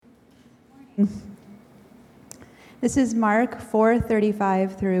This is Mark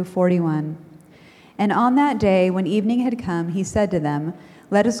 4:35 through 41. And on that day, when evening had come, he said to them,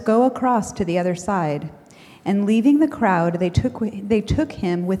 "Let us go across to the other side." And leaving the crowd, they took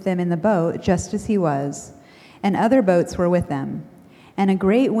him with them in the boat, just as he was. And other boats were with them. And a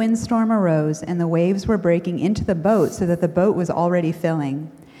great windstorm arose, and the waves were breaking into the boat, so that the boat was already filling.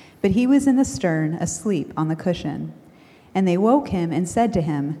 But he was in the stern, asleep on the cushion. And they woke him and said to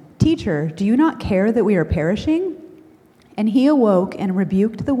him, "Teacher, do you not care that we are perishing?" And he awoke and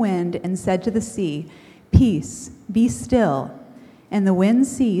rebuked the wind and said to the sea, "Peace, be still." And the wind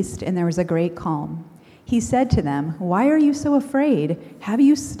ceased, and there was a great calm. He said to them, "Why are you so afraid? Have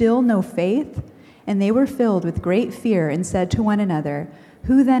you still no faith?" And they were filled with great fear and said to one another,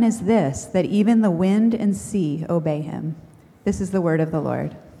 "Who then is this, that even the wind and sea obey him?" This is the word of the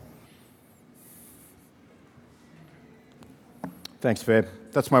Lord. Thanks, babe.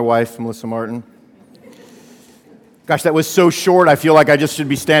 That's my wife, Melissa Martin. Gosh, that was so short, I feel like I just should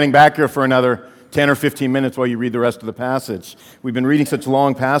be standing back here for another 10 or 15 minutes while you read the rest of the passage. We've been reading such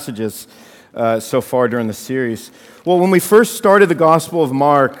long passages so far during the series. Well, when we first started the Gospel of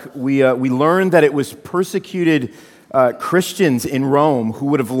Mark, we learned that it was persecuted Christians in Rome who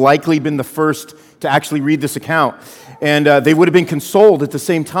would have likely been the first to actually read this account. And they would have been consoled at the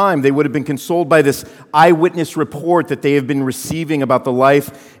same time. They would have been consoled by this eyewitness report that they have been receiving about the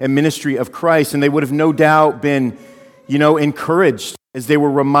life and ministry of Christ. And they would have no doubt been, encouraged as they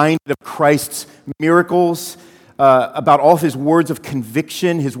were reminded of Christ's miracles, about all of his words of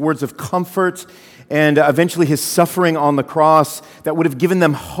conviction, his words of comfort, and eventually his suffering on the cross that would have given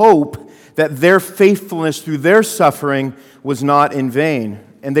them hope that their faithfulness through their suffering was not in vain.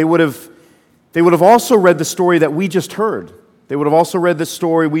 And they would have also read the story that we just heard. They would have also read the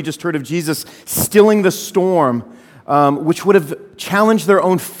story we just heard of Jesus stilling the storm, which would have challenged their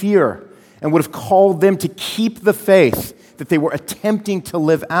own fear and would have called them to keep the faith that they were attempting to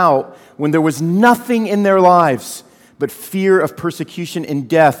live out when there was nothing in their lives but fear of persecution and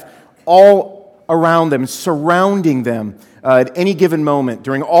death all around them, surrounding them at any given moment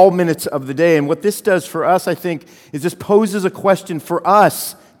during all minutes of the day. And what this does for us, I think, is this poses a question for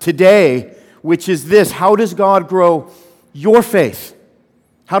us today, which is this: how does God grow your faith?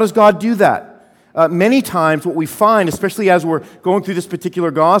 How does God do that? Many times what we find, especially as we're going through this particular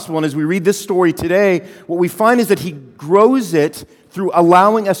gospel and as we read this story today, what we find is that he grows it through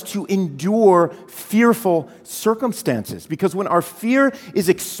allowing us to endure fearful circumstances. Because when our fear is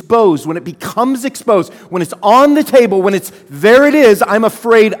exposed, when it becomes exposed, when it's on the table, when it's there it is, I'm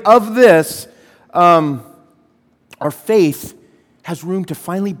afraid of this, our faith has room to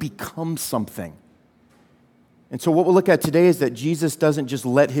finally become something. And so what we'll look at today is that Jesus doesn't just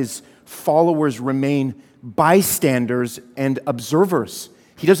let his followers remain bystanders and observers.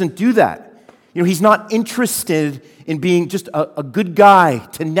 He doesn't do that. He's not interested in being just a good guy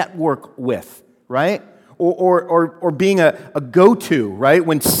to network with, right? Or being a go-to, right?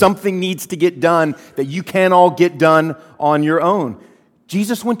 When something needs to get done that you can't all get done on your own.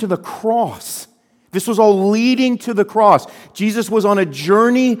 Jesus went to the cross. This was all leading to the cross. Jesus was on a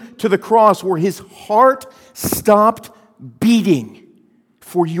journey to the cross where his heart stopped beating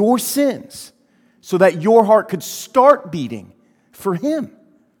for your sins so that your heart could start beating for him.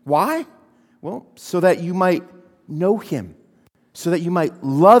 Why? Well, so that you might know him, so that you might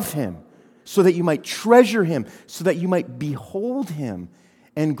love him, so that you might treasure him, so that you might behold him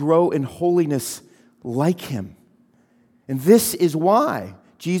and grow in holiness like him. And this is why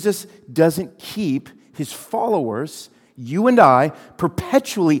Jesus doesn't keep his followers, you and I,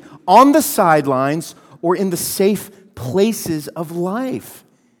 perpetually on the sidelines or in the safe places of life.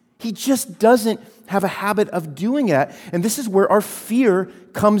 He just doesn't have a habit of doing that. And this is where our fear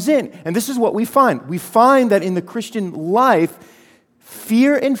comes in. And this is what we find. We find that in the Christian life,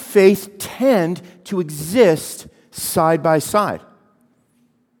 fear and faith tend to exist side by side.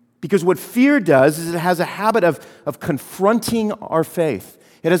 Because what fear does is it has a habit of confronting our faith.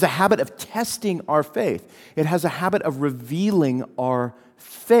 It has a habit of testing our faith. It has a habit of revealing our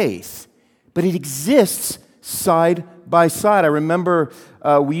faith. But it exists side by side. I remember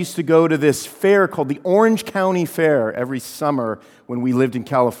we used to go to this fair called the Orange County Fair every summer when we lived in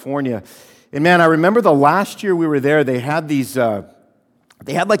California. And man, I remember the last year we were there, they had these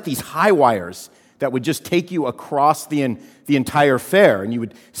high wires that would just take you across the entire fair. And you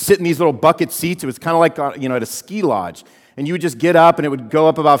would sit in these little bucket seats. It was kind of like at a ski lodge. And you would just get up, and it would go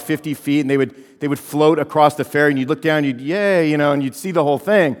up about 50 feet, and they would float across the fair, and you'd look down, and and you'd see the whole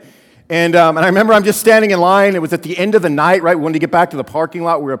thing. And I remember I'm just standing in line. It was at the end of the night, right? We wanted to get back to the parking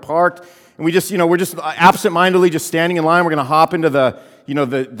lot. We were parked, and we're just absent-mindedly just standing in line. We're going to hop into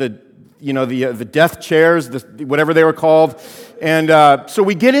the the death chairs, whatever they were called. And so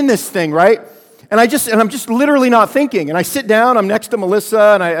we get in this thing, right? And I'm just literally not thinking. And I sit down, I'm next to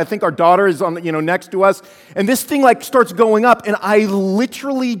Melissa, and I think our daughter is on next to us. And this thing starts going up, and I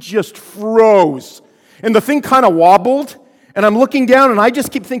literally just froze. And the thing kind of wobbled, and I'm looking down, and I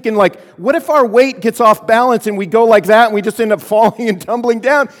just keep thinking, what if our weight gets off balance and we go like that, and we just end up falling and tumbling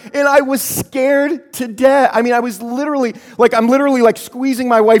down? And I was scared to death. I mean, I was literally, I'm literally squeezing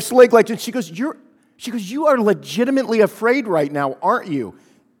my wife's leg, and she goes, you are legitimately afraid right now, aren't you,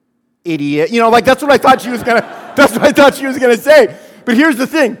 idiot? That's what I thought she was gonna say. But here's the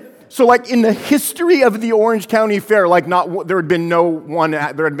thing. So, in the history of the Orange County Fair, there had been not one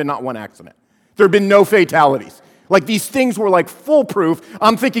accident. There had been no fatalities. These things were foolproof.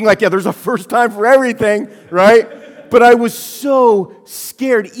 I'm thinking there's a first time for everything, right? But I was so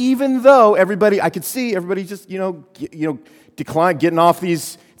scared, even though I could see everybody just, getting off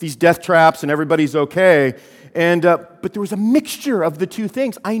these death traps and everybody's okay. And but there was a mixture of the two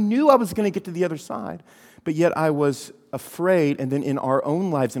things. I knew I was going to get to the other side, but yet I was afraid. And then in our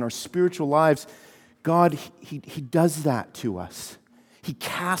own lives, in our spiritual lives, God, He does that to us. He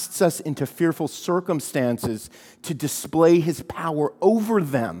casts us into fearful circumstances to display His power over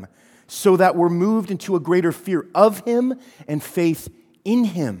them so that we're moved into a greater fear of Him and faith in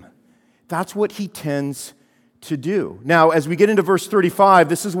Him. That's what He tends to do. Now, as we get into verse 35,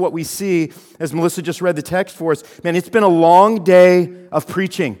 this is what we see as Melissa just read the text for us. Man, it's been a long day of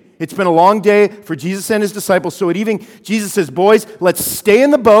preaching. It's been a long day for Jesus and His disciples. So at evening, Jesus says, boys, let's stay in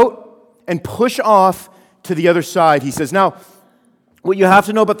the boat and push off to the other side. He says, now, what you have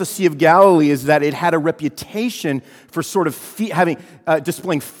to know about the Sea of Galilee is that it had a reputation for sort of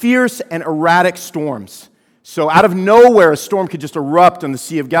displaying fierce and erratic storms. So out of nowhere, a storm could just erupt on the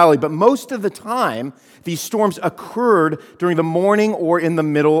Sea of Galilee. But most of the time, these storms occurred during the morning or in the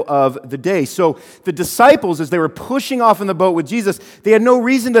middle of the day. So the disciples, as they were pushing off in the boat with Jesus, they had no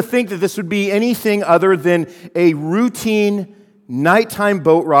reason to think that this would be anything other than a routine nighttime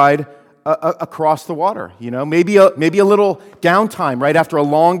boat ride across the water, maybe a little downtime right after a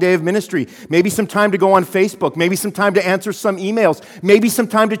long day of ministry, maybe some time to go on Facebook, maybe some time to answer some emails, maybe some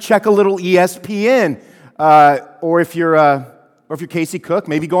time to check a little ESPN, or if you're Casey Cook,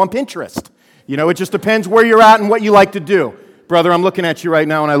 maybe go on Pinterest. It just depends where you're at and what you like to do. Brother, I'm looking at you right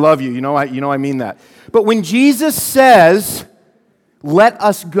now and I love you. I mean that. But when Jesus says, "Let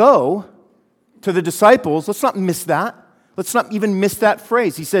us go," to the disciples, let's not miss that. Let's not even miss that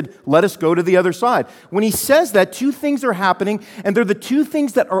phrase. He said, let us go to the other side. When he says that, two things are happening, and they're the two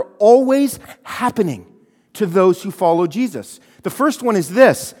things that are always happening to those who follow Jesus. The first one is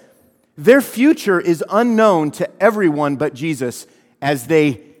this: their future is unknown to everyone but Jesus as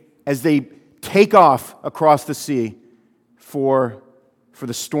they take off across the sea for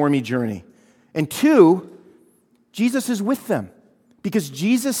the stormy journey. And two, Jesus is with them because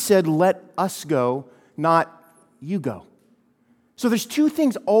Jesus said, let us go, not you go. So there's two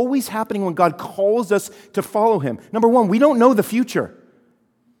things always happening when God calls us to follow Him. Number one, we don't know the future.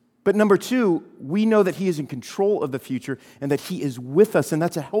 But number two, we know that He is in control of the future and that He is with us. And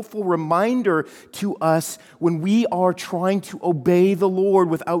that's a helpful reminder to us when we are trying to obey the Lord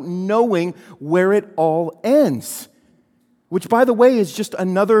without knowing where it all ends. Which, by the way, is just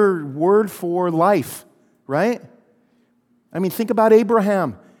another word for life, right? I mean, think about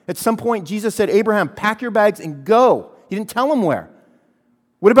Abraham. At some point, Jesus said, Abraham, pack your bags and go. He didn't tell him where.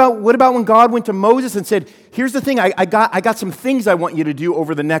 What about when God went to Moses and said, here's the thing, I got some things I want you to do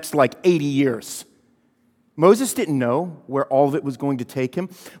over the next 80 years. Moses didn't know where all of it was going to take him.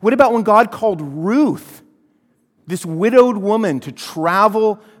 What about when God called Ruth, this widowed woman, to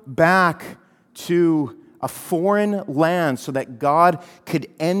travel back to a foreign land so that God could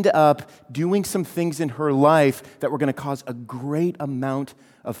end up doing some things in her life that were going to cause a great amount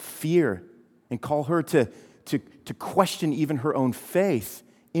of fear and call her to question even her own faith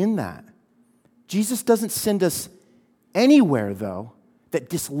in that. Jesus doesn't send us anywhere, though, that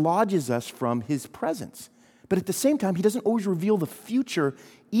dislodges us from His presence. But at the same time, He doesn't always reveal the future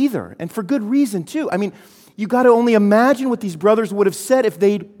either, and for good reason, too. I mean, you got to only imagine what these brothers would have said if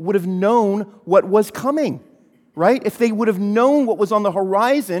they would have known what was coming, right? If they would have known what was on the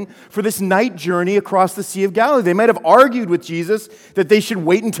horizon for this night journey across the Sea of Galilee. They might have argued with Jesus that they should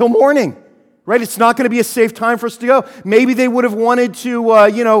wait until morning. Right? It's not going to be a safe time for us to go. Maybe they would have wanted to,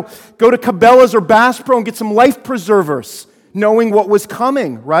 go to Cabela's or Bass Pro and get some life preservers, knowing what was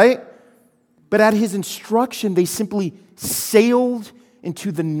coming, right? But at His instruction, they simply sailed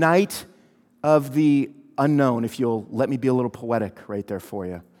into the night of the unknown, if you'll let me be a little poetic right there for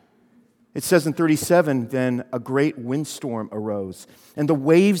you. It says in 37, then a great windstorm arose, and the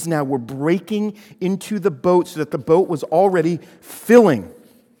waves now were breaking into the boat so that the boat was already filling.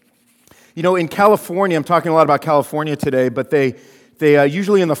 You know, in California, I'm talking a lot about California today, but they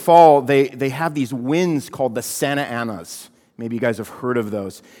usually in the fall, they have these winds called the Santa Anas. Maybe you guys have heard of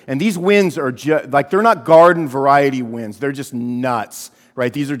those. And these winds are they're not garden variety winds. They're just nuts,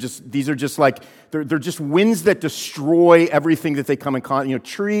 right? These are just like, they're just winds that destroy everything that they come in contact.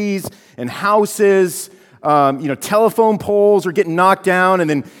 Trees and houses, telephone poles are getting knocked down, and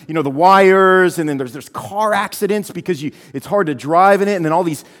then, the wires, and then there's car accidents because it's hard to drive in it, and then all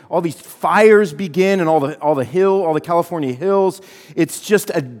these fires begin, and all the California hills. It's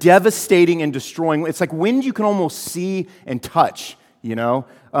just a devastating and destroying. It's like wind you can almost see and touch. It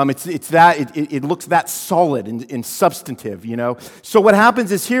looks that solid and substantive, So what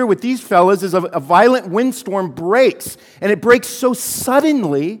happens is here with these fellas is a violent windstorm breaks, and it breaks so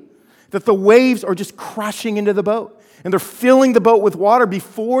suddenly that the waves are just crashing into the boat, and they're filling the boat with water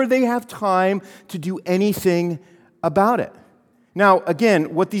before they have time to do anything about it. Now,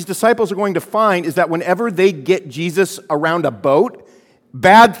 again, what these disciples are going to find is that whenever they get Jesus around a boat,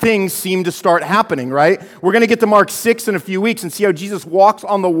 bad things seem to start happening, right? We're going to get to Mark 6 in a few weeks and see how Jesus walks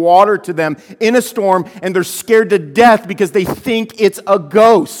on the water to them in a storm, and they're scared to death because they think it's a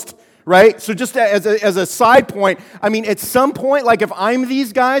ghost, right? So just as a side point, at some point, if I'm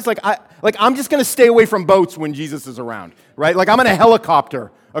these guys, I'm just going to stay away from boats when Jesus is around, right? I'm in a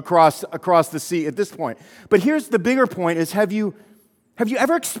helicopter across the sea at this point. But here's the bigger point is, have you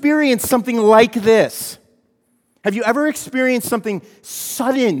ever experienced something like this? Have you ever experienced something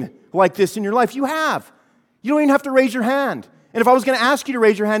sudden like this in your life? You have. You don't even have to raise your hand. And if I was going to ask you to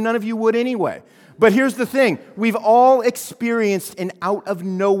raise your hand, none of you would anyway. But here's the thing. We've all experienced an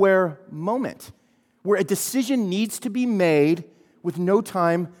out-of-nowhere moment where a decision needs to be made with no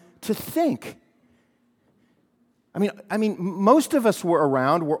time to think. Most of us were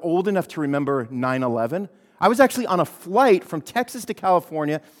around. We're old enough to remember 9/11. I was actually on a flight from Texas to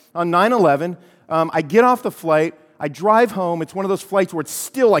California on 9/11. I get off the flight. I drive home. It's one of those flights where it's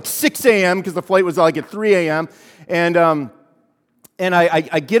still like 6 a.m. because the flight was at 3 a.m. And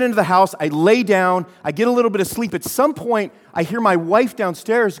I get into the house. I lay down. I get a little bit of sleep. At some point, I hear my wife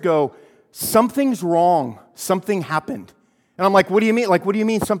downstairs go, "Something's wrong. Something happened." And I'm like, "What do you mean? What do you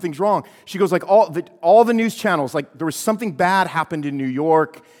mean something's wrong?" She goes, all the news channels, there was something bad happened in New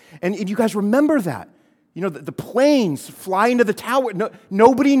York. And you guys remember that. The planes fly into the tower.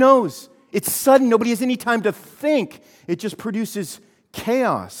 Nobody knows. It's sudden. Nobody has any time to think. It just produces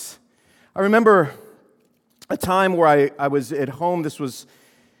chaos. I remember a time where I was at home. This was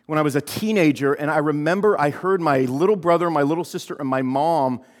when I was a teenager, and I remember I heard my little brother, my little sister, and my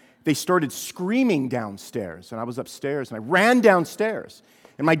mom, they started screaming downstairs, and I was upstairs, and I ran downstairs.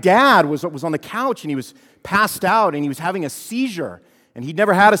 And my dad was on the couch, and he was passed out, and he was having a seizure, and he'd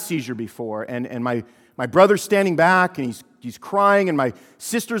never had a seizure before. And my brother's standing back, and he's crying, and my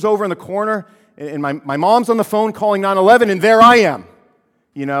sister's over in the corner, and my mom's on the phone calling 911, and there I am,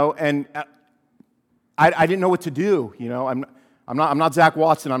 and I didn't know what to do, I'm not Zach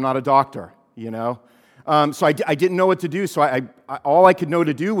Watson, I'm not a doctor, So I didn't know what to do, so I all I could know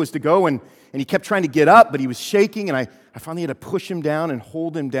to do was to go, and he kept trying to get up, but he was shaking, and I finally had to push him down and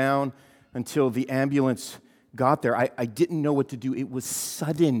hold him down until the ambulance got there. I didn't know what to do. It was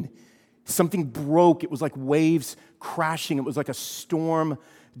sudden. Something broke. It was like waves crashing. It was like a storm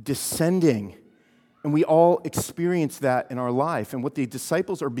descending. And we all experience that in our life. And what the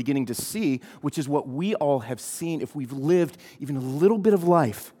disciples are beginning to see, which is what we all have seen if we've lived even a little bit of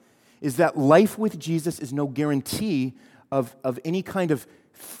life, is that life with Jesus is no guarantee of any kind of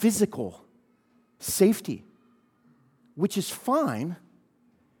physical safety, which is fine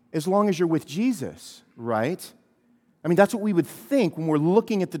as long as you're with Jesus, right? That's what we would think when we're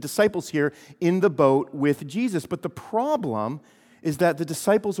looking at the disciples here in the boat with Jesus. But the problem is that the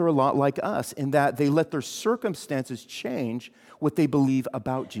disciples are a lot like us in that they let their circumstances change what they believe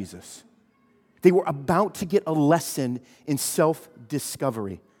about Jesus. They were about to get a lesson in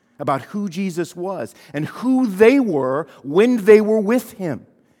self-discovery about who Jesus was and who they were when they were with him.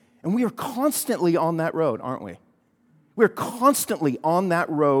 And we are constantly on that road, aren't we? We're constantly on that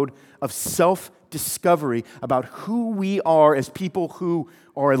road of self-discovery about who we are as people who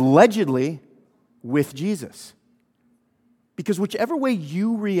are allegedly with Jesus. Because whichever way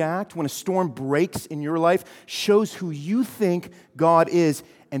you react when a storm breaks in your life shows who you think God is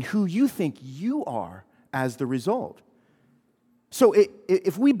and who you think you are as the result. So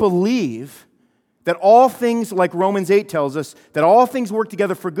if we believe that all things, like Romans 8 tells us, that all things work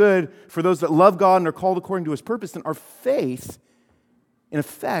together for good for those that love God and are called according to his purpose, then our faith in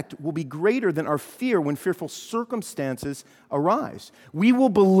effect, will be greater than our fear when fearful circumstances arise. We will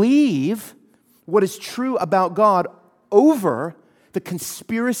believe what is true about God over the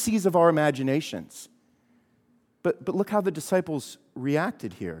conspiracies of our imaginations. But look how the disciples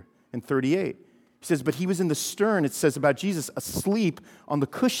reacted here in 38. He says, but he was in the stern, it says about Jesus, asleep on the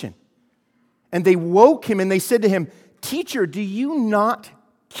cushion. And they woke him and they said to him, Teacher, do you not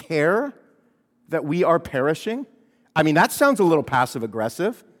care that we are perishing? I mean, that sounds a little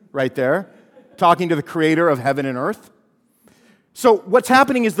passive-aggressive right there, talking to the creator of heaven and earth. So what's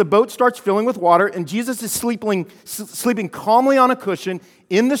happening is the boat starts filling with water, and Jesus is sleeping calmly on a cushion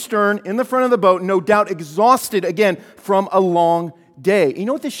in the stern, in the front of the boat, no doubt exhausted again from a long day. You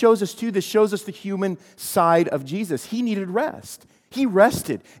know what this shows us too? This shows us the human side of Jesus. He needed rest. He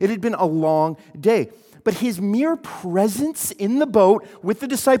rested. It had been a long day. But his mere presence in the boat with the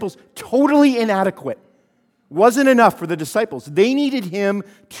disciples, totally inadequate. Wasn't enough for the disciples. They needed him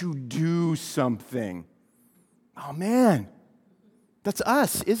to do something. Oh man, that's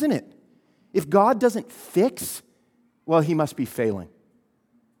us, isn't it? If God doesn't fix, well, he must be failing.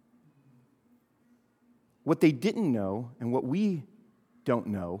 What they didn't know and what we don't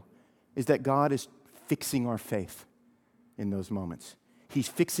know is that God is fixing our faith in those moments. He's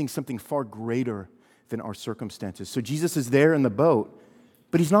fixing something far greater than our circumstances. So Jesus is there in the boat,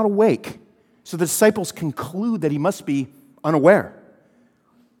 but he's not awake. So the disciples conclude that he must be unaware,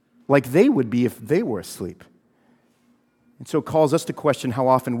 like they would be if they were asleep. And so it calls us to question how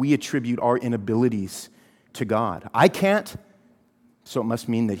often we attribute our inabilities to God. I can't, so it must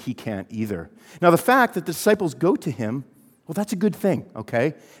mean that he can't either. Now the fact that the disciples go to him, well, that's a good thing,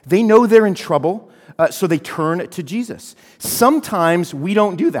 okay? They know they're in trouble, so they turn to Jesus. Sometimes we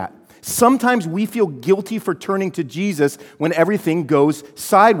don't do that. Sometimes we feel guilty for turning to Jesus when everything goes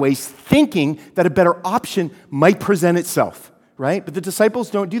sideways, thinking that a better option might present itself, right? But the disciples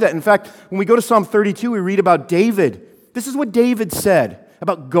don't do that. In fact, when we go to Psalm 32, we read about David. This is what David said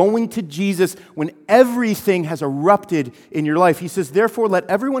about going to Jesus when everything has erupted in your life. He says, therefore, let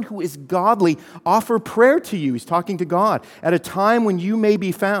everyone who is godly offer prayer to you. He's talking to God at a time when you may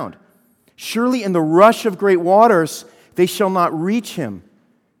be found. Surely in the rush of great waters, they shall not reach him.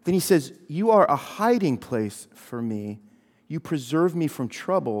 Then he says, you are a hiding place for me. You preserve me from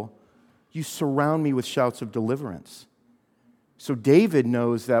trouble. You surround me with shouts of deliverance. So David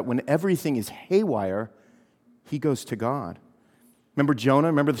knows that when everything is haywire, he goes to God. Remember Jonah?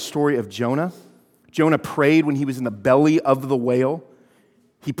 Remember the story of Jonah? Jonah prayed when he was in the belly of the whale.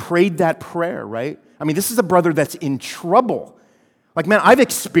 He prayed that prayer, right? I mean, this is a brother that's in trouble. Like, man, I've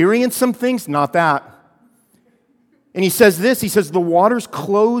experienced some things, not that. And he says this, he says, the waters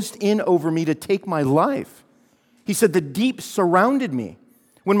closed in over me to take my life. He said, the deep surrounded me.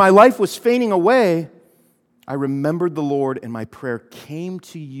 When my life was fading away, I remembered the Lord and my prayer came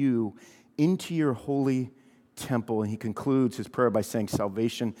to you into your holy temple. And he concludes his prayer by saying,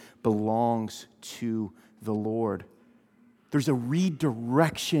 salvation belongs to the Lord. There's a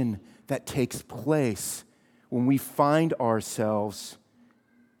redirection that takes place when we find ourselves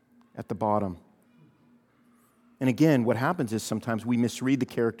at the bottom. And again, what happens is sometimes we misread the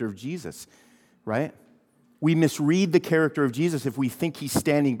character of Jesus, right? We misread the character of Jesus if we think he's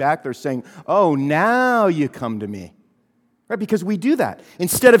standing back there saying, oh, now you come to me, right? Because we do that.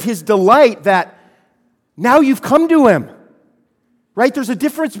 Instead of his delight that now you've come to him, right? There's a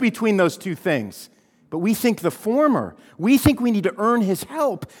difference between those two things. But we think the former. We think we need to earn his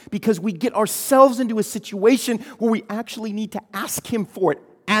help because we get ourselves into a situation where we actually need to ask him for it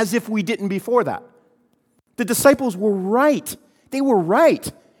as if we didn't before that. The disciples were right. They were right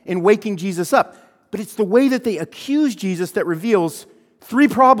in waking Jesus up. But it's the way that they accuse Jesus that reveals three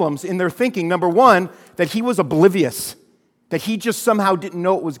problems in their thinking. Number one, that he was oblivious, that he just somehow didn't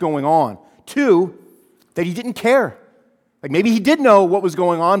know what was going on. Two, that he didn't care. Like maybe he did know what was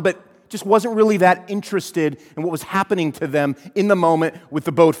going on, but just wasn't really that interested in what was happening to them in the moment with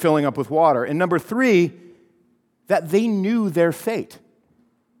the boat filling up with water. And number three, that they knew their fate.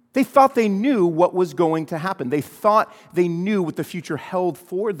 They thought they knew what was going to happen. They thought they knew what the future held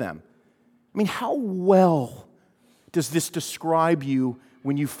for them. I mean, how well does this describe you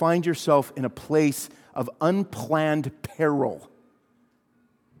when you find yourself in a place of unplanned peril?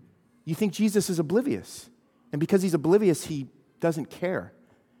 You think Jesus is oblivious. And because he's oblivious, he doesn't care.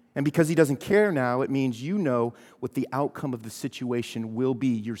 And because he doesn't care now, it means you know what the outcome of the situation will be.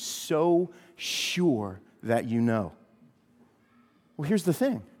 You're so sure that you know. Well, here's the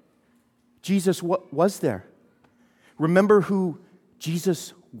thing. Jesus was there. Remember who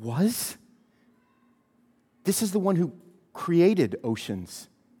Jesus was? This is the one who created oceans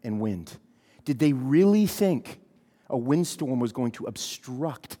and wind. Did they really think, a windstorm was going to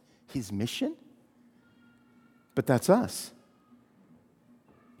obstruct his mission? But that's us.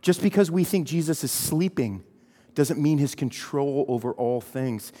 Just because we think Jesus is sleeping doesn't mean his control over all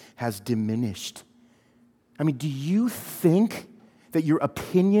things has diminished. I mean, do you think that your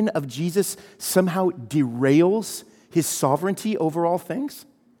opinion of Jesus somehow derails his sovereignty over all things?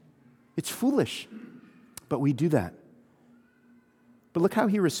 It's foolish, but we do that. But look how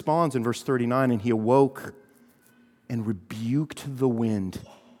he responds in verse 39, and he awoke and rebuked the wind.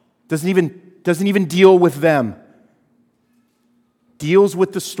 Doesn't even deal with them. Deals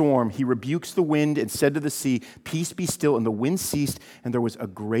with the storm. He rebukes the wind and said to the sea, "Peace, be still." And the wind ceased, and there was a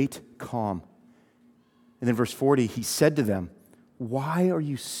great calm. And then verse 40, he said to them, "Why are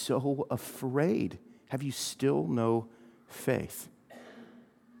you so afraid? Have you still no faith?"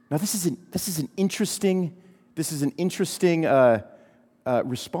 Now this is an interesting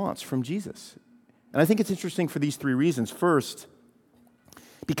response from Jesus. And I think it's interesting for these three reasons. First,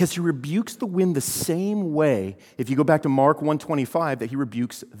 because he rebukes the wind the same way, if you go back to Mark 1:25, that he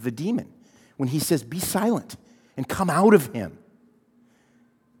rebukes the demon. When he says, "Be silent and come out of him."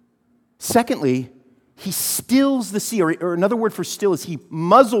 Secondly, he stills the sea, or another word for still is he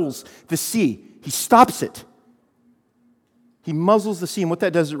muzzles the sea. He stops it. He muzzles the sea. And what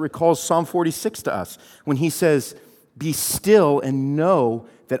that does, it recalls Psalm 46 to us when he says, "Be still and know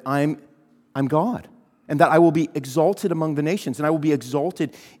that I'm God, and that I will be exalted among the nations, and I will be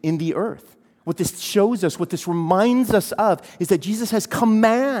exalted in the earth." What this shows us, what this reminds us of, is that Jesus has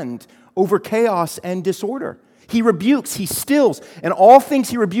command over chaos and disorder. He rebukes, he stills, and all things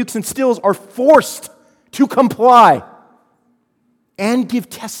he rebukes and stills are forced to comply and give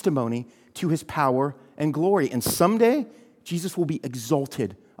testimony to his power and glory. And someday, Jesus will be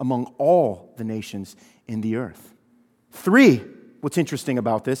exalted among all the nations in the earth. 3, what's interesting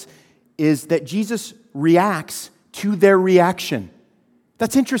about this is that Jesus reacts to their reaction.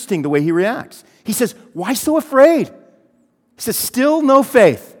 That's interesting, the way he reacts. He says, "Why so afraid?" He says, "Still no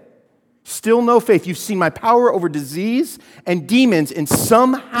faith. Still no faith. You've seen my power over disease and demons, and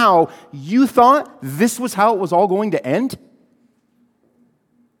somehow you thought this was how it was all going to end?"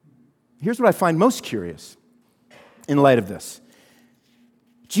 Here's what I find most curious in light of this.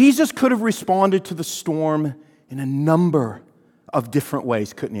 Jesus could have responded to the storm in a number of different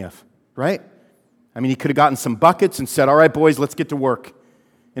ways, couldn't he have? Right? I mean, he could have gotten some buckets and said, "All right, boys, let's get to work,"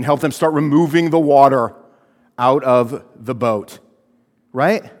 and help them start removing the water out of the boat.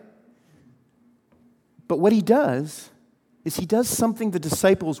 Right? But what he does is he does something the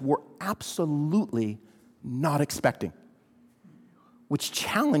disciples were absolutely not expecting, which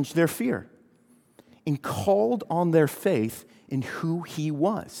challenged their fear and called on their faith in who he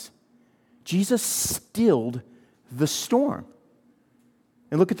was. Jesus stilled the storm.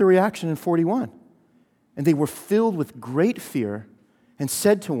 And look at the reaction in 41. "And they were filled with great fear and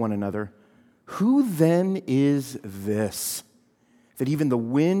said to one another, 'Who then is this, that even the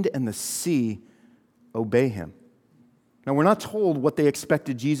wind and the sea obey him?'" Now, we're not told what they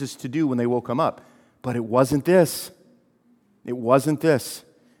expected Jesus to do when they woke him up, but it wasn't this. It wasn't this.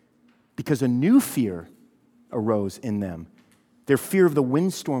 Because a new fear arose in them. Their fear of the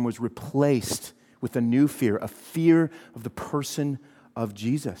windstorm was replaced with a new fear, a fear of the person of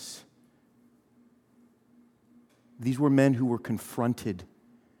Jesus. These were men who were confronted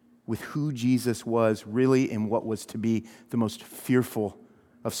with who Jesus was really in what was to be the most fearful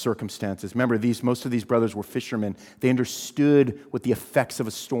of circumstances. Remember, most of these brothers were fishermen. They understood what the effects of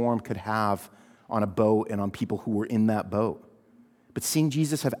a storm could have on a boat and on people who were in that boat. But seeing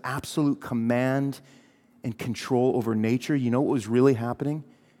Jesus have absolute command and control over nature, you know what was really happening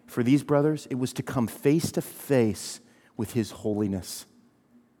for these brothers? It was to come face to face with his holiness.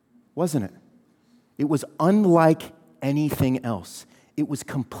 Wasn't it? It was unlike anything else. It was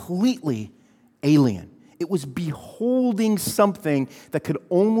completely alien. It was beholding something that could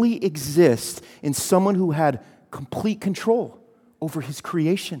only exist in someone who had complete control over his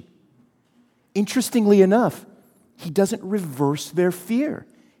creation. Interestingly enough, he doesn't reverse their fear.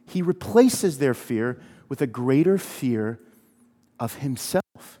 He replaces their fear with a greater fear of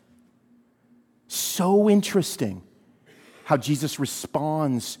himself. So interesting how Jesus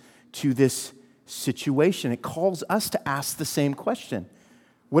responds to this situation. It calls us to ask the same question.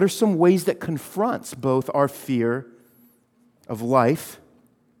 What are some ways that confronts both our fear of life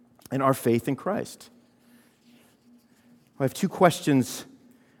and our faith in Christ? I have 2 questions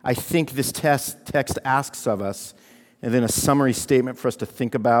I think this text asks of us, and then a summary statement for us to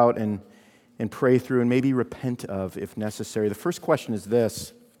think about and pray through and maybe repent of if necessary. The first question is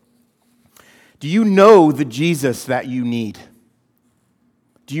this: do you know the Jesus that you need?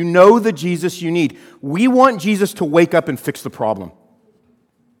 Do you know the Jesus you need? We want Jesus to wake up and fix the problem.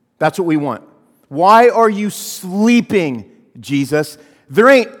 That's what we want. Why are you sleeping, Jesus? There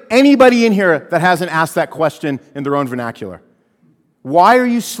ain't anybody in here that hasn't asked that question in their own vernacular. Why are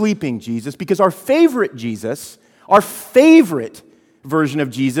you sleeping, Jesus? Because our favorite version of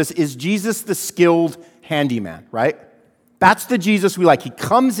Jesus is Jesus the skilled handyman, right? That's the Jesus we like. He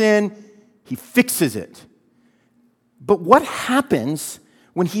comes in, he fixes it. But what happens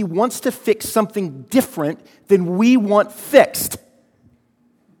when he wants to fix something different than we want fixed?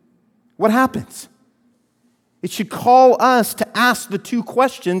 What happens? It should call us to ask the two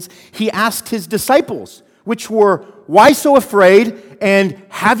questions he asked his disciples, which were, why so afraid, and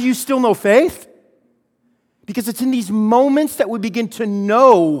have you still no faith? Because it's in these moments that we begin to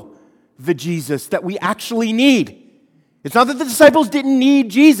know the Jesus that we actually need. It's not that the disciples didn't need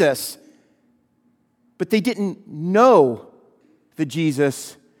Jesus, but they didn't know the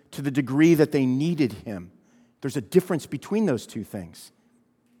Jesus to the degree that they needed him. There's a difference between those two things.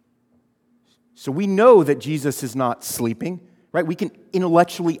 So we know that Jesus is not sleeping, right? We can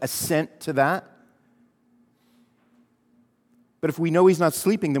intellectually assent to that. But if we know he's not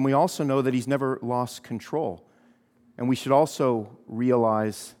sleeping, then we also know that he's never lost control. And we should also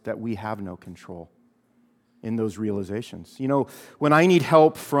realize that we have no control in those realizations. You know, when I need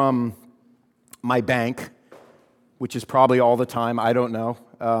help from my bank, which is probably all the time, I don't know,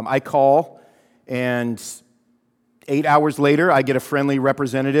 I call, and 8 hours later, I get a friendly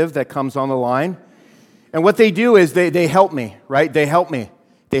representative that comes on the line. And what they do is they help me, right? They help me.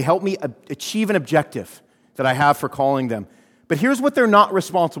 They help me achieve an objective that I have for calling them. But here's what they're not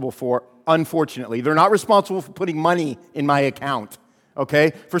responsible for, unfortunately. They're not responsible for putting money in my account,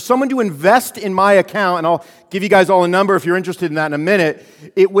 okay? For someone to invest in my account, and I'll give you guys all a number if you're interested in that in a minute,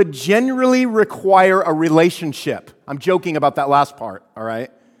 it would generally require a relationship. I'm joking about that last part, all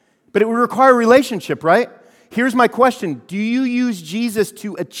right? But it would require a relationship, right? Here's my question. Do you use Jesus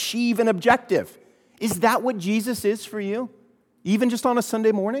to achieve an objective? Is that what Jesus is for you? Even just on a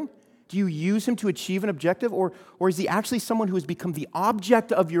Sunday morning? Do you use him to achieve an objective? Or is he actually someone who has become the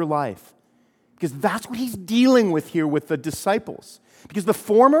object of your life? Because that's what he's dealing with here with the disciples. Because the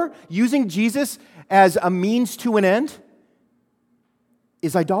former, using Jesus as a means to an end,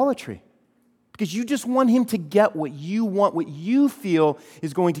 is idolatry. Because you just want him to get what you want, what you feel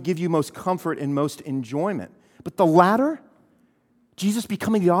is going to give you most comfort and most enjoyment. But the latter, Jesus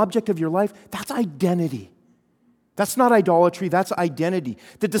becoming the object of your life, that's identity. That's not idolatry, that's identity.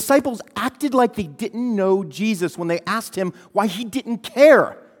 The disciples acted like they didn't know Jesus when they asked him why he didn't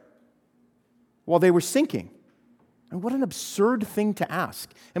care while they were sinking. And what an absurd thing to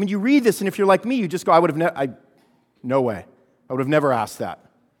ask. I mean, you read this, and if you're like me, you just go, no way. I would have never asked that.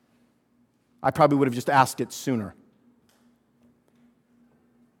 I probably would have just asked it sooner.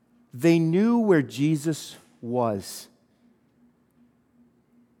 They knew where Jesus was,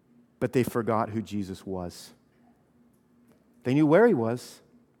 but they forgot who Jesus was. They knew where he was,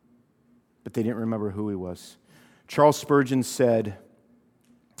 but they didn't remember who he was. Charles Spurgeon said,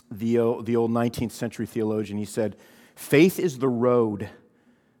 the old 19th century theologian, he said, faith is the road,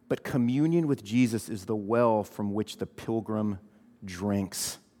 but communion with Jesus is the well from which the pilgrim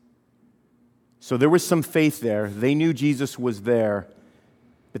drinks. So there was some faith there. They knew Jesus was there,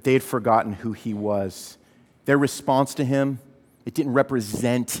 but they had forgotten who he was. Their response to him, it didn't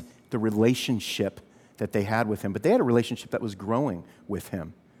represent the relationship that they had with him, but they had a relationship that was growing with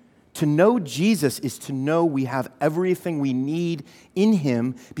him. To know Jesus is to know we have everything we need in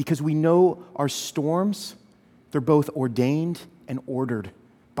him because we know our storms, they're both ordained and ordered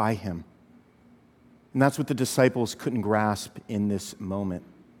by him. And that's what the disciples couldn't grasp in this moment.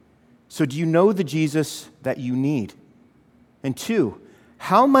 So do you know the Jesus that you need? And two,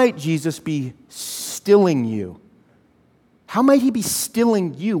 how might Jesus be stilling you? How might he be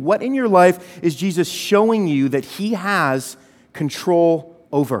stilling you? What in your life is Jesus showing you that he has control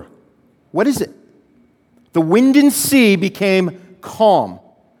over? What is it? The wind and sea became calm.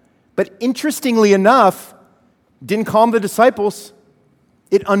 But interestingly enough, didn't calm the disciples.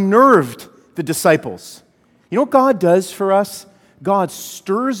 It unnerved the disciples. You know what God does for us? God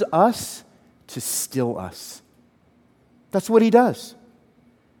stirs us to still us. That's what he does.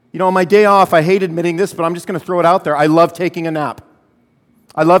 You know, on my day off, I hate admitting this, but I'm just going to throw it out there. I love taking a nap.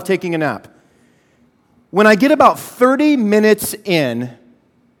 I love taking a nap. When I get about 30 minutes in,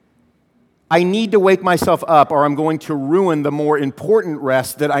 I need to wake myself up or I'm going to ruin the more important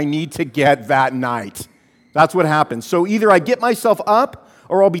rest that I need to get that night. That's what happens. So either I get myself up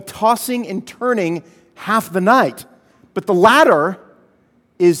or I'll be tossing and turning half the night. But the latter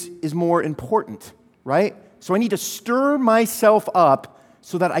is more important, right? So I need to stir myself up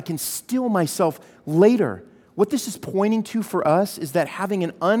so that I can still myself later. What this is pointing to for us is that having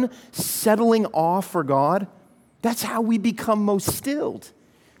an unsettling awe for God, that's how we become most stilled.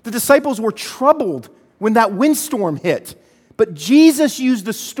 The disciples were troubled when that windstorm hit, but Jesus used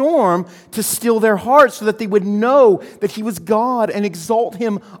the storm to still their hearts so that they would know that He was God and exalt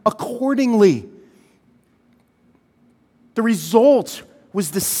Him accordingly. The result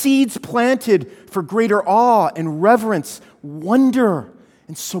was the seeds planted for greater awe and reverence, wonder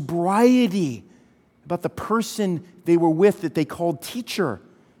and sobriety about the person they were with that they called teacher,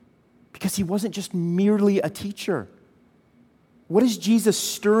 because He wasn't just merely a teacher. What is Jesus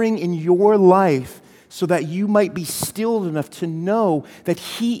stirring in your life so that you might be stilled enough to know that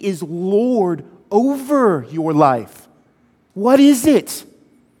He is Lord over your life? What is it?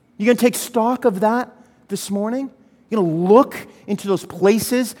 You going to take stock of that this morning? You're going to look into those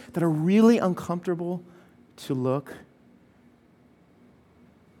places that are really uncomfortable to look?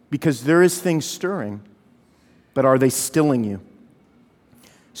 Because there is things stirring, but are they stilling you?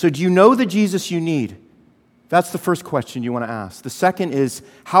 So do you know the Jesus you need? That's the first question you want to ask. The second is,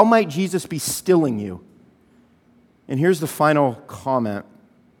 how might Jesus be stilling you? And here's the final comment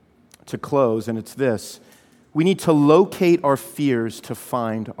to close, and it's this. We need to locate our fears to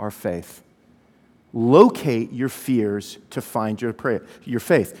find our faith. Locate your fears to find your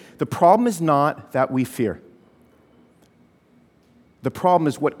faith. The problem is not that we fear. The problem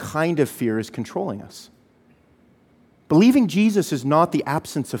is what kind of fear is controlling us. Believing Jesus is not the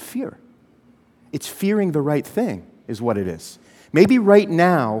absence of fear. It's fearing the right thing is what it is. Maybe right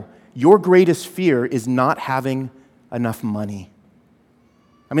now, your greatest fear is not having enough money.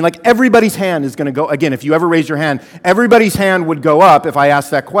 I mean, like everybody's hand is going to go, again, if you ever raise your hand, everybody's hand would go up if I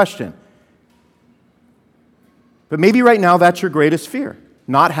asked that question. But maybe right now that's your greatest fear,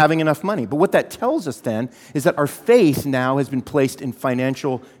 not having enough money. But what that tells us then is that our faith now has been placed in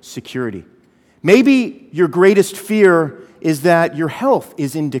financial security. Maybe your greatest fear is that your health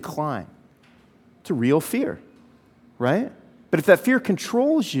is in decline. It's a real fear, right? But if that fear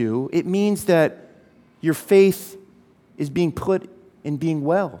controls you, it means that your faith is being put in being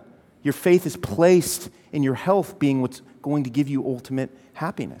well. Your faith is placed in your health being what's going to give you ultimate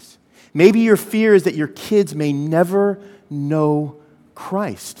happiness. Maybe your fear is that your kids may never know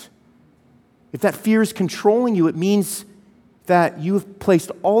Christ. If that fear is controlling you, it means that you have placed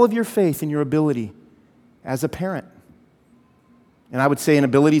all of your faith in your ability as a parent. And I would say in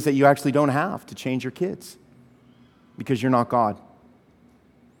abilities that you actually don't have to change your kids because you're not God.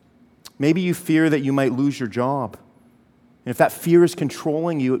 Maybe you fear that you might lose your job. And if that fear is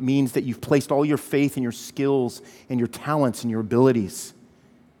controlling you, it means that you've placed all your faith in your skills and your talents and your abilities.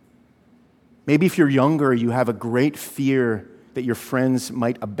 Maybe if you're younger, you have a great fear that your friends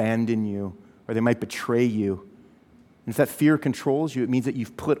might abandon you or they might betray you. And if that fear controls you, it means that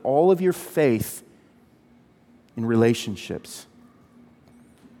you've put all of your faith in relationships.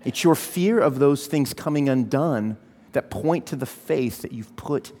 It's your fear of those things coming undone that point to the faith that you've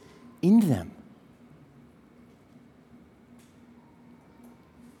put in them.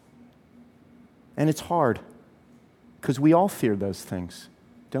 And it's hard because we all fear those things,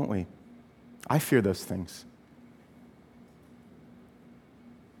 don't we? I fear those things.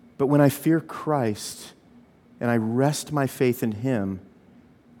 But when I fear Christ and I rest my faith in Him,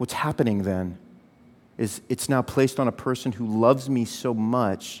 what's happening then is it's now placed on a person who loves me so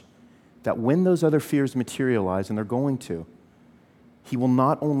much that when those other fears materialize, and they're going to, He will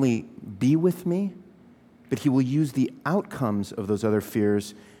not only be with me, but He will use the outcomes of those other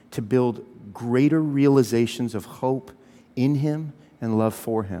fears to build greater realizations of hope in Him and love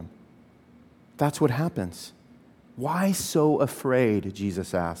for Him. That's what happens. Why so afraid,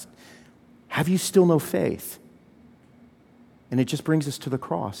 Jesus asked. Have you still no faith? And it just brings us to the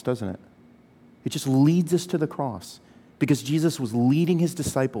cross, doesn't it? It just leads us to the cross because Jesus was leading His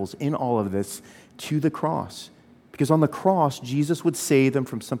disciples in all of this to the cross. Because on the cross, Jesus would save them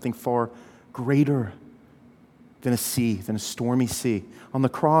from something far greater than a sea, than a stormy sea. On the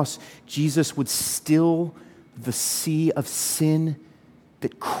cross, Jesus would still the sea of sin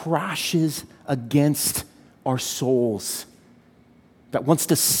that crashes against our souls, that wants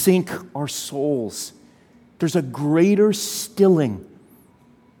to sink our souls. There's a greater stilling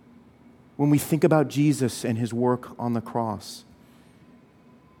when we think about Jesus and His work on the cross.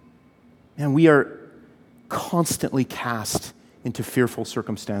 And we are constantly cast into fearful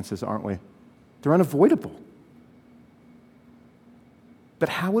circumstances, aren't we? They're unavoidable. But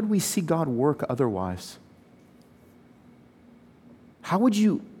how would we see God work otherwise? How would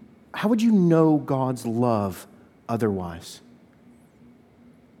you know God's love otherwise?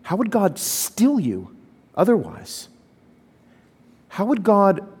 How would God still you otherwise? How would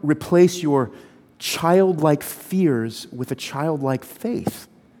God replace your childlike fears with a childlike faith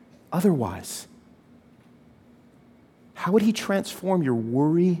otherwise? How would he transform your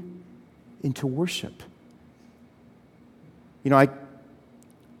worry into worship? You know,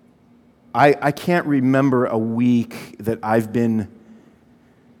 I can't remember a week that I've been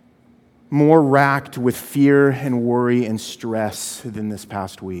more racked with fear and worry and stress than this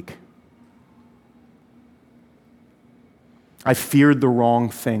past week. I feared the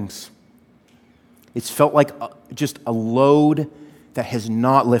wrong things. It's felt like just a load that has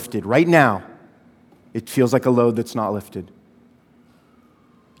not lifted. Right now, it feels like a load that's not lifted.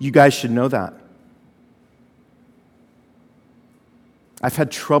 You guys should know that. I've had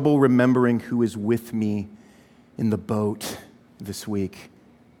trouble remembering who is with me in the boat this week.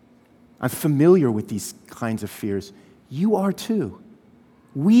 I'm familiar with these kinds of fears. You are too.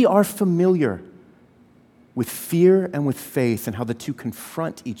 We are familiar with fear and with faith and how the two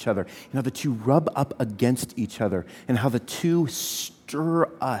confront each other and how the two rub up against each other and how the two stir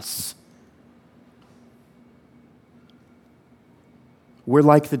us. We're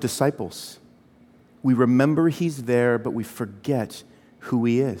like the disciples. We remember he's there, but we forget who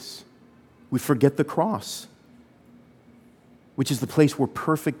he is. We forget the cross, which is the place where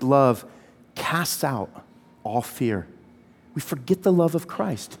perfect love casts out all fear. We forget the love of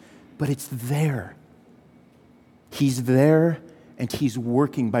Christ, but it's there. He's there, and he's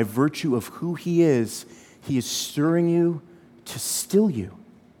working by virtue of who he is. He is stirring you to still you.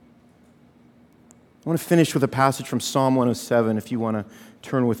 I want to finish with a passage from Psalm 107, if you want to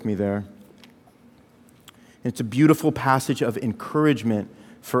turn with me there. And it's a beautiful passage of encouragement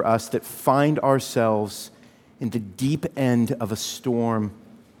for us that find ourselves in the deep end of a storm.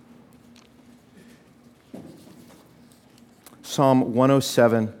 Psalm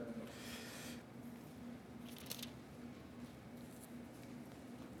 107.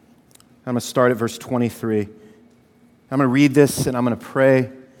 I'm going to start at verse 23. I'm going to read this and I'm going to pray.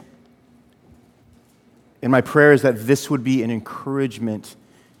 And my prayer is that this would be an encouragement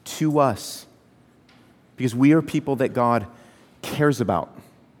to us because we are people that God cares about.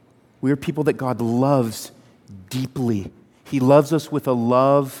 We are people that God loves deeply. He loves us with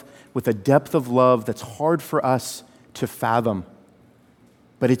a depth of love that's hard for us to fathom.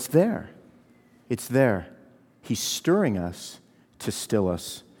 But it's there. It's there. He's stirring us to still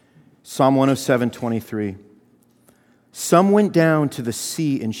us. Psalm 107:23. Some went down to the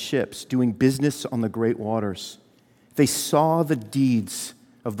sea in ships, doing business on the great waters. They saw the deeds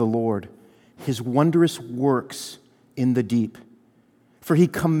of the Lord, his wondrous works in the deep. For he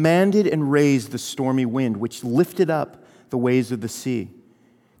commanded and raised the stormy wind, which lifted up the waves of the sea.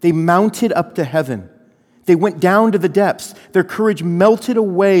 They mounted up to heaven. They went down to the depths. Their courage melted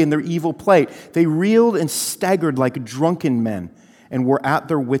away in their evil plight. They reeled and staggered like drunken men and were at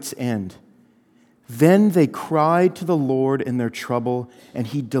their wits' end. Then they cried to the Lord in their trouble, and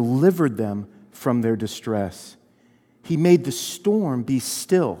he delivered them from their distress. He made the storm be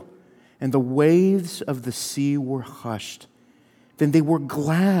still, and the waves of the sea were hushed. Then they were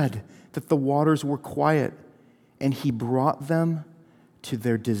glad that the waters were quiet, and he brought them to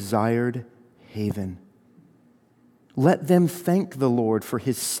their desired haven. Let them thank the Lord for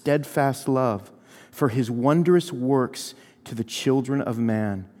his steadfast love, for his wondrous works to the children of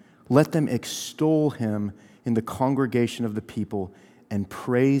man. Let them extol him in the congregation of the people and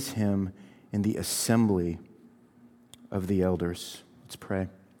praise him in the assembly of the elders. Let's pray.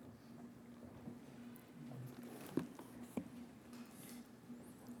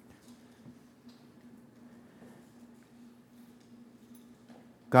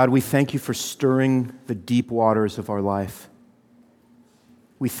 God, we thank you for stirring the deep waters of our life.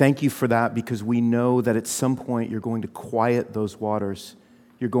 We thank you for that because we know that at some point you're going to quiet those waters.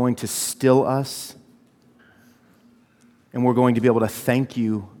 You're going to still us, and we're going to be able to thank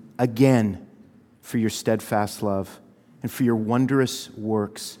you again for your steadfast love and for your wondrous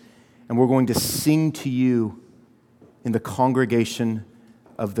works. And we're going to sing to you in the congregation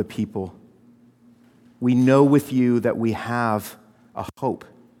of the people. We know with you that we have a hope.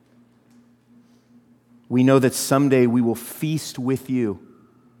 We know that someday we will feast with you.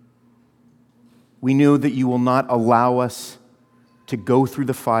 We know that you will not allow us to go through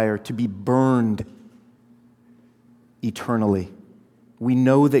the fire, to be burned eternally. We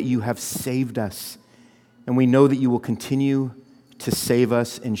know that you have saved us, and we know that you will continue to save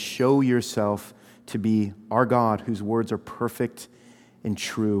us and show yourself to be our God, whose words are perfect and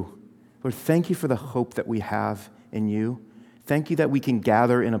true. Lord, thank you for the hope that we have in you. Thank you that we can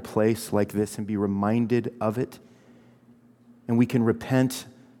gather in a place like this and be reminded of it, and we can repent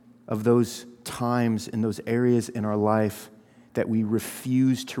of those times in those areas in our life that we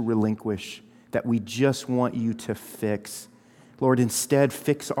refuse to relinquish, that we just want you to fix. Lord, instead,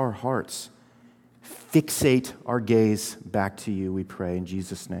 fix our hearts. Fixate our gaze back to you, we pray in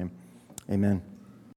Jesus' name. Amen.